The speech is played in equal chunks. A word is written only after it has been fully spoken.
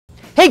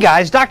Hey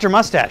guys, Dr.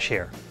 Mustache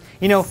here.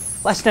 You know,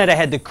 last night I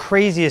had the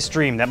craziest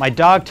dream that my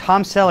dog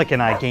Tom Selleck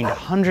and I gained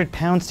 100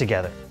 pounds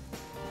together.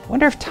 I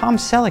wonder if Tom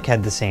Selleck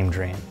had the same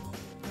dream.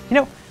 You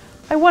know,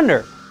 I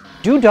wonder,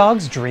 do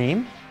dogs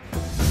dream?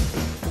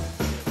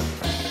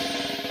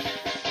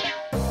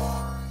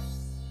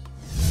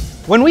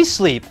 When we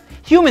sleep,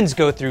 humans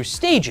go through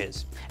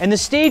stages, and the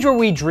stage where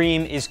we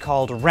dream is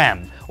called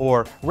REM,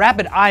 or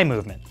rapid eye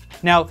movement.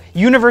 Now,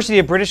 University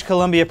of British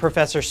Columbia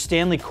professor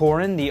Stanley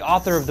Coren, the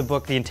author of the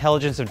book The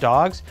Intelligence of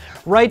Dogs,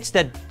 writes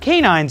that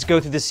canines go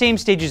through the same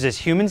stages as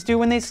humans do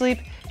when they sleep,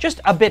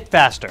 just a bit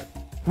faster.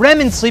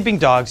 REM in sleeping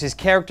dogs is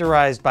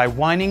characterized by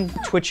whining,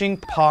 twitching,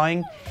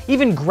 pawing,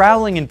 even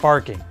growling and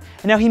barking.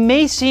 And now he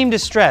may seem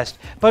distressed,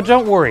 but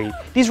don't worry,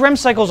 these REM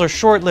cycles are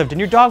short-lived and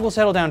your dog will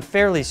settle down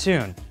fairly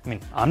soon. I mean,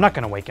 I'm not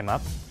going to wake him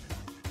up.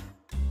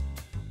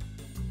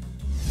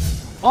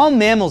 All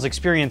mammals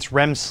experience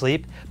REM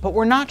sleep, but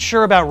we're not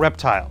sure about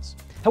reptiles.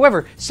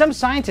 However, some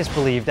scientists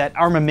believe that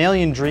our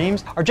mammalian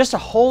dreams are just a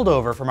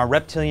holdover from our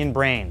reptilian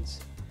brains.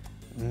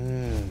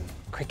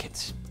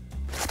 Crickets.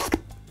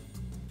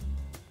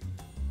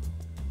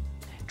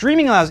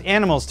 Dreaming allows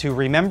animals to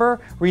remember,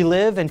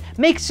 relive, and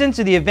make sense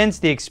of the events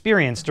they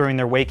experience during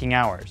their waking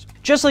hours.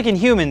 Just like in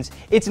humans,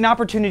 it's an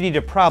opportunity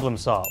to problem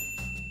solve.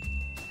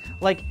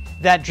 Like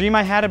that dream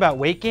I had about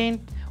weight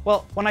gain?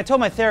 Well, when I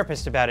told my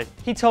therapist about it,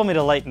 he told me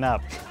to lighten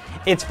up.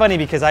 It's funny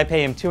because I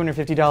pay him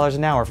 $250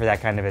 an hour for that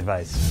kind of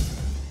advice.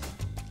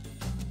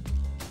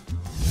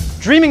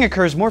 Dreaming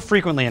occurs more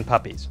frequently in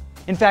puppies.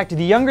 In fact,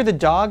 the younger the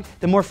dog,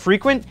 the more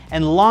frequent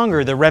and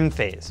longer the REM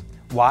phase.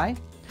 Why?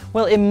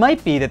 Well, it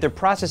might be that they're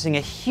processing a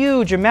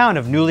huge amount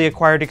of newly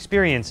acquired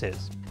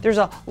experiences. There's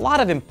a lot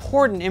of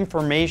important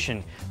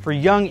information for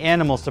young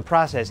animals to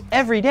process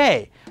every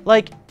day,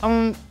 like,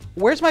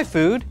 where's my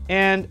food?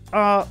 And,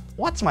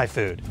 what's my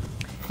food?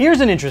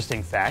 Here's an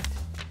interesting fact.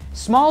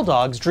 Small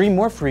dogs dream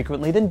more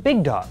frequently than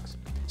big dogs.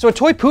 So a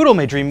toy poodle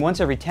may dream once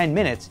every 10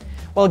 minutes,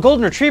 while a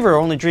golden retriever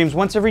only dreams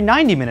once every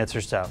 90 minutes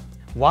or so.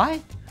 Why?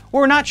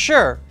 Well, we're not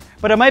sure,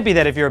 but it might be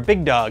that if you're a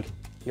big dog,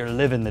 you're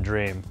living the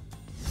dream.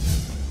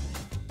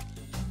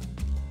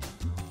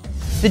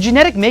 The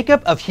genetic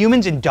makeup of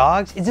humans and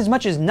dogs is as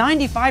much as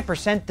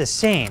 95% the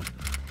same.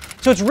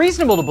 So it's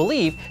reasonable to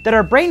believe that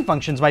our brain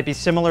functions might be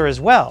similar as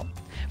well.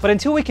 But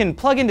until we can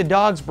plug into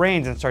dogs'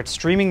 brains and start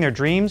streaming their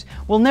dreams,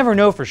 we'll never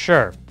know for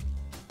sure.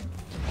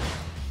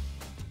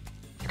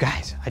 You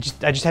guys, I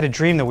just had a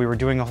dream that we were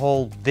doing a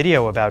whole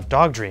video about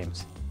dog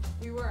dreams.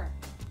 We were.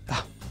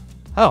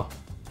 Oh,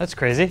 that's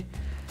crazy.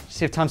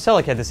 See if Tom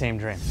Selleck had the same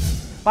dream.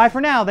 Bye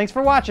for now, thanks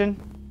for watching.